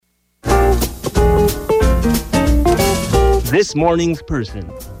this morning's person.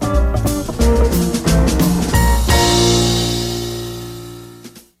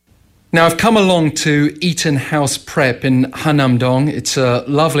 Now, I've come along to Eaton House Prep in Hanamdong. It's a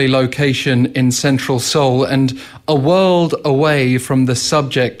lovely location in central Seoul and a world away from the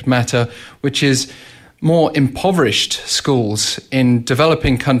subject matter, which is more impoverished schools in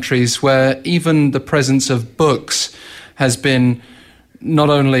developing countries where even the presence of books has been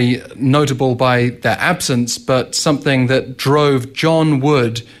not only notable by their absence, but something that drove John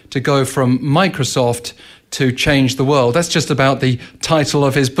Wood to go from Microsoft to change the world. That's just about the title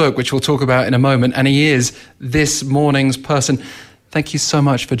of his book, which we'll talk about in a moment. And he is this morning's person. Thank you so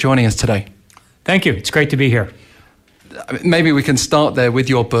much for joining us today. Thank you. It's great to be here. Maybe we can start there with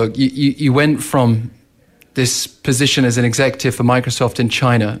your book. You went from this position as an executive for Microsoft in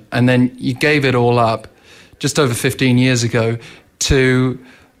China, and then you gave it all up just over 15 years ago to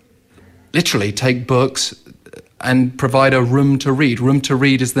literally take books and provide a room to read. Room to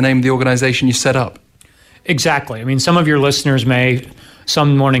Read is the name of the organization you set up. Exactly. I mean, some of your listeners may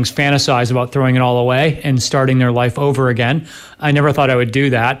some mornings fantasize about throwing it all away and starting their life over again. I never thought I would do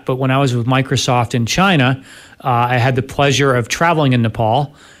that, but when I was with Microsoft in China, I had the pleasure of traveling in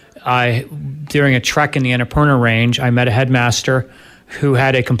Nepal. During a trek in the Annapurna Range, I met a headmaster who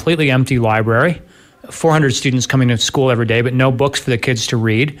had a completely empty library, 400 students coming to school every day, but no books for the kids to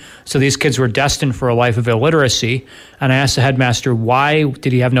read. So these kids were destined for a life of illiteracy. And I asked the headmaster, why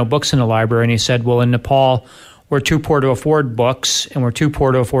did he have no books in the library? And he said, well, in Nepal, we're too poor to afford books and we're too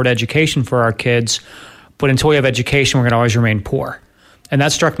poor to afford education for our kids. But until we have education, we're going to always remain poor. And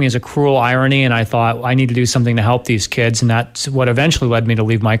that struck me as a cruel irony. And I thought, I need to do something to help these kids. And that's what eventually led me to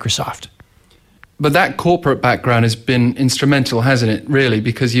leave Microsoft. But that corporate background has been instrumental, hasn't it, really?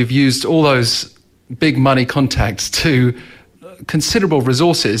 Because you've used all those big money contacts to considerable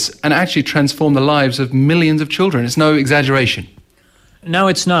resources and actually transform the lives of millions of children. It's no exaggeration. No,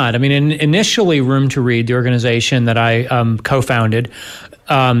 it's not. I mean, initially, Room to Read, the organization that I co-founded,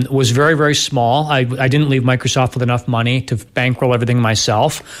 was very, very small. I didn't leave Microsoft with enough money to bankroll everything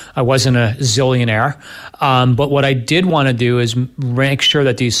myself. I wasn't a zillionaire. But what I did want to do is make sure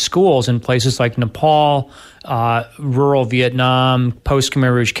that these schools in places like Nepal, rural Vietnam,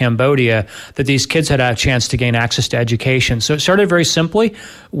 post-Khmer Rouge Cambodia, that these kids had a chance to gain access to education. So it started very simply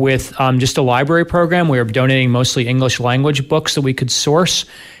with just a library program. We were donating mostly English language books that we could source,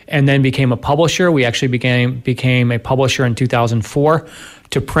 and then became a publisher. We actually became a publisher in 2004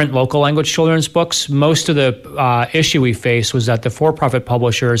 to print local language children's books. Most of the issue we faced was that the for-profit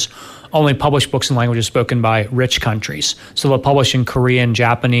publishers only publish books in languages spoken by rich countries. So they'll publish in Korean,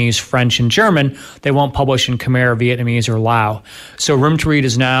 Japanese, French, and German. They won't publish in Khmer, Vietnamese, or Lao. So Room to Read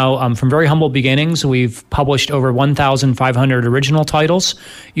is now, from very humble beginnings, we've published over 1,500 original titles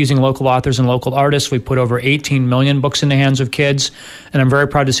using local authors and local artists. We put over 18 million books in the hands of kids. And I'm very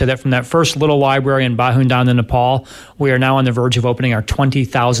proud to say that from that first little library in Bahundan in Nepal, we are now on the verge of opening our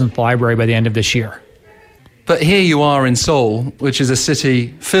 20,000th library by the end of this year. But here you are in Seoul, which is a city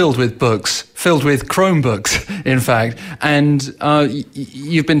filled with books, filled with Chromebooks, in fact. And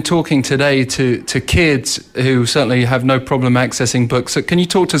you've been talking today to kids who certainly have no problem accessing books. So can you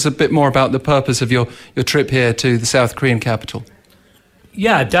talk to us a bit more about the purpose of your trip here to the South Korean capital?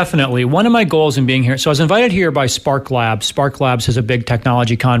 Yeah, definitely. One of my goals in being here, so I was invited here by Spark Labs. Spark Labs has a big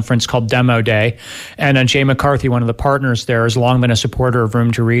technology conference called Demo Day. And Jay McCarthy, one of the partners there, has long been a supporter of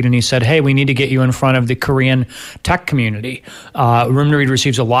Room to Read. And he said, hey, we need to get you in front of the Korean tech community. Room to Read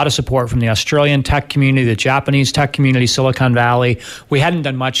receives a lot of support from the Australian tech community, the Japanese tech community, Silicon Valley. We hadn't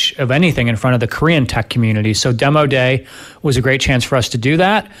done much of anything in front of the Korean tech community. So Demo Day was a great chance for us to do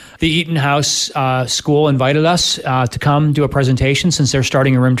that. The Eaton House School invited us to come do a presentation since they're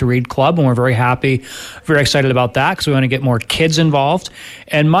starting a Room to Read club, and we're very happy, very excited about that because we want to get more kids involved.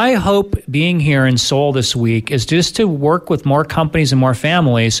 And my hope being here in Seoul this week is just to work with more companies and more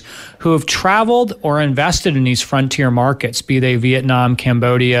families who have traveled or invested in these frontier markets, be they Vietnam,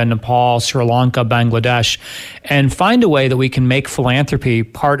 Cambodia, Nepal, Sri Lanka, Bangladesh, and find a way that we can make philanthropy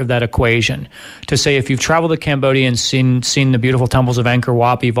part of that equation. To say, if you've traveled to Cambodia and seen the beautiful temples of Angkor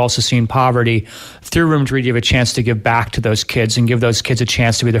Wat, you've also seen poverty, through Room to Read, you have a chance to give back to those kids and give those kids a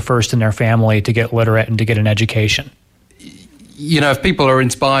chance to be the first in their family to get literate and to get an education. You know, if people are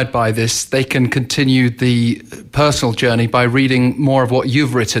inspired by this, they can continue the personal journey by reading more of what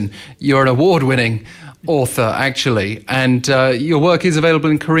you've written. You're an award-winning author, actually, and your work is available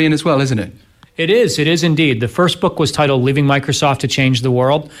in Korean as well, isn't it? It is indeed. The first book was titled Leaving Microsoft to Change the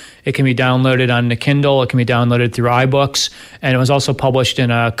World. It can be downloaded on the Kindle. It can be downloaded through iBooks. And it was also published in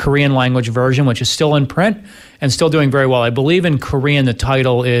a Korean language version, which is still in print and still doing very well. I believe in Korean the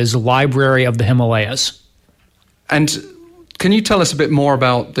title is Library of the Himalayas. And Can you tell us a bit more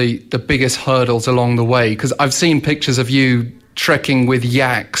about the biggest hurdles along the way? Because I've seen pictures of you trekking with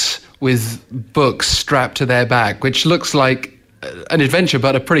yaks with books strapped to their back, which looks like an adventure,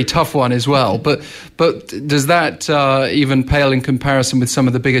 but a pretty tough one as well. But does that even pale in comparison with some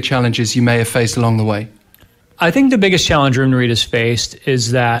of the bigger challenges you may have faced along the way? I think the biggest challenge Room to Read has faced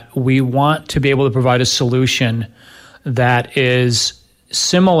is that we want to be able to provide a solution that is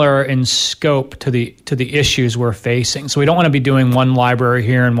similar in scope to the issues we're facing. So we don't want to be doing one library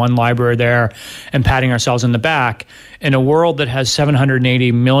here and one library there and patting ourselves in the back. In a world that has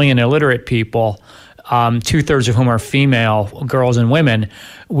 780 million illiterate people, 2/3 of whom are female, girls and women,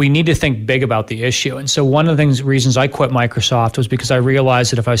 we need to think big about the issue. And so one of the reasons I quit Microsoft was because I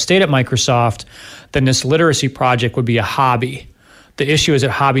realized that if I stayed at Microsoft, then this literacy project would be a hobby. The issue is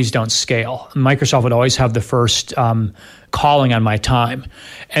that hobbies don't scale. Microsoft would always have the first calling on my time.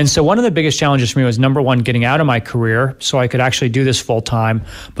 And so one of the biggest challenges for me was, number one, getting out of my career so I could actually do this full time.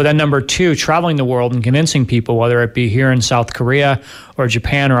 But then number two, traveling the world and convincing people, whether it be here in South Korea or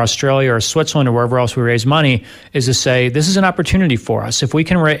Japan or Australia or Switzerland or wherever else we raise money, is to say, this is an opportunity for us. If we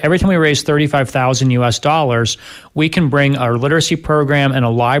can, every time we raise $35,000 US, we can bring our literacy program and a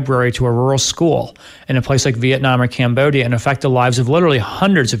library to a rural school in a place like Vietnam or Cambodia and affect the lives of literally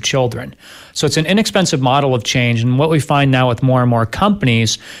hundreds of children. So it's an inexpensive model of change. And what we find now with more and more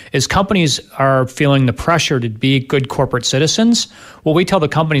companies is companies are feeling the pressure to be good corporate citizens. What we tell the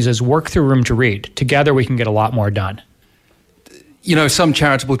companies is work through Room to Read. Together we can get a lot more done. You know, some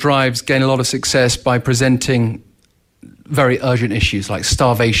charitable drives gain a lot of success by presenting very urgent issues like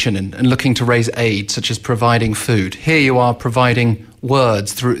starvation and looking to raise aid, such as providing food. Here you are providing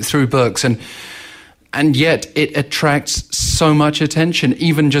words through books, and yet it attracts so much attention.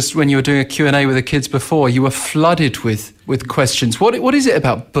 Even just when you were doing a Q&A with the kids before, you were flooded with questions. What is it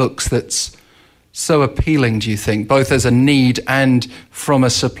about books that's so appealing, do you think, both as a need and from a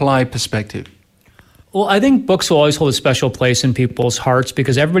supply perspective? Well, I think books will always hold a special place in people's hearts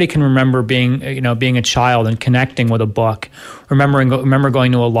because everybody can remember being a child and connecting with a book. Remember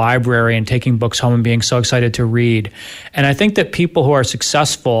going to a library and taking books home and being so excited to read. And I think that people who are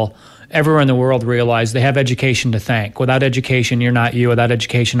successful everywhere in the world realize they have education to thank. Without education, you're not you. Without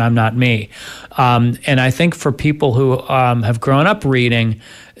education, I'm not me. And I think for people who have grown up reading,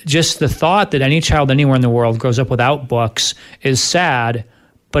 just the thought that any child anywhere in the world grows up without books is sad.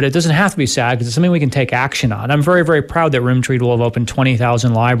 But it doesn't have to be sad because it's something we can take action on. I'm very, very proud that Room to Read will have opened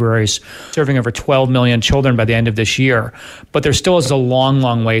 20,000 libraries, serving over 12 million children by the end of this year. But there still is a long,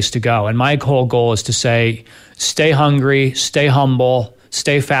 long ways to go. And my whole goal is to say, stay hungry, stay humble,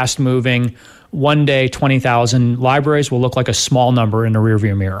 stay fast-moving. One day, 20,000 libraries will look like a small number in a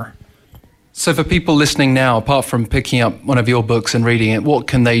rearview mirror. So for people listening now, apart from picking up one of your books and reading it, what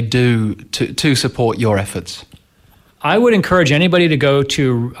can they do to support your efforts? I would encourage anybody to go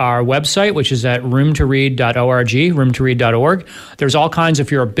to our website, which is at roomtoread.org, roomtoread.org. There's all kinds,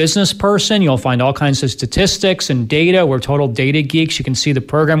 if you're a business person, you'll find all kinds of statistics and data. We're total data geeks. You can see the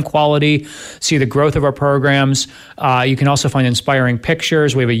program quality, see the growth of our programs. You can also find inspiring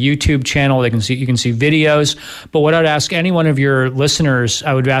pictures. We have a YouTube channel. You can see videos. But what I'd ask any one of your listeners,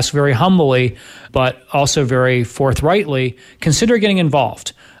 I would ask very humbly, but also very forthrightly, consider getting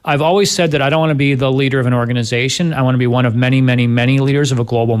involved. I've always said that I don't want to be the leader of an organization. I want to be one of many, many, many leaders of a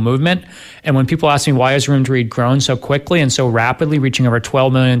global movement. And when people ask me, why has Room to Read grown so quickly and so rapidly, reaching over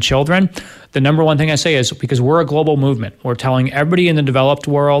 12 million children, the number one thing I say is because we're a global movement. We're telling everybody in the developed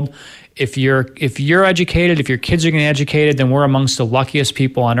world, if you're educated, if your kids are getting educated, then we're amongst the luckiest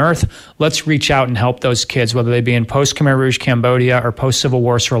people on earth. Let's reach out and help those kids, whether they be in post-Khmer Rouge Cambodia or post-Civil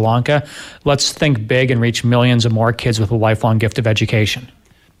War Sri Lanka. Let's think big and reach millions of more kids with a lifelong gift of education.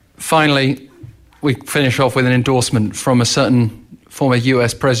 Finally, we finish off with an endorsement from a certain former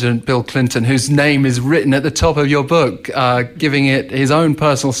US President, Bill Clinton, whose name is written at the top of your book, giving it his own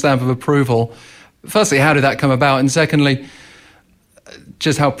personal stamp of approval. Firstly, how did that come about? And secondly,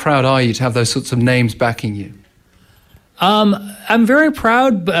 just how proud are you to have those sorts of names backing you? I'm very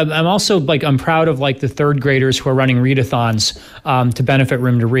proud, but I'm also I'm proud of the third graders who are running readathons to benefit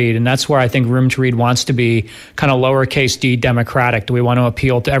Room to Read. And that's where I think Room to Read wants to be kind of lowercase d democratic. Do we want to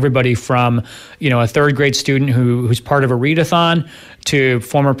appeal to everybody from, a third grade student who's part of a readathon to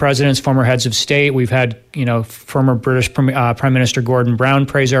former presidents, former heads of state. We've had, former British Prime Minister Gordon Brown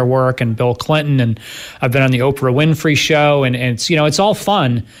praise our work and Bill Clinton. And I've been on the Oprah Winfrey show. And it's, it's all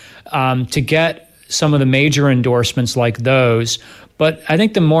fun to get some of the major endorsements like those. But I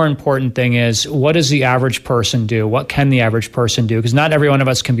think the more important thing is, what does the average person do? What can the average person do? Because not every one of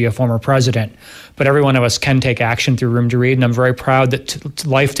us can be a former president, but every one of us can take action through Room to Read. And I'm very proud that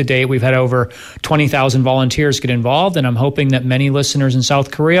life to date, we've had over 20,000 volunteers get involved. And I'm hoping that many listeners in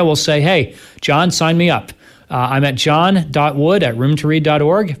South Korea will say, hey, John, sign me up. I'm at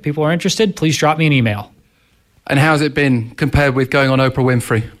john.wood@roomtoread.org. If people are interested, please drop me an email. And how's it been compared with going on Oprah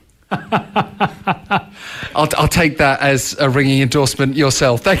Winfrey? I'll take that as a ringing endorsement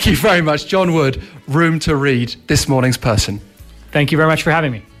yourself. Thank you very much, John Wood, Room to Read, this morning's person. Thank you very much for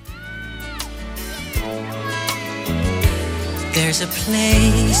having me. There's a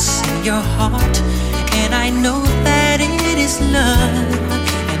place in your heart, and I know that it is love,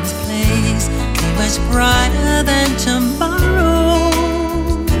 and this place is much brighter than tomorrow.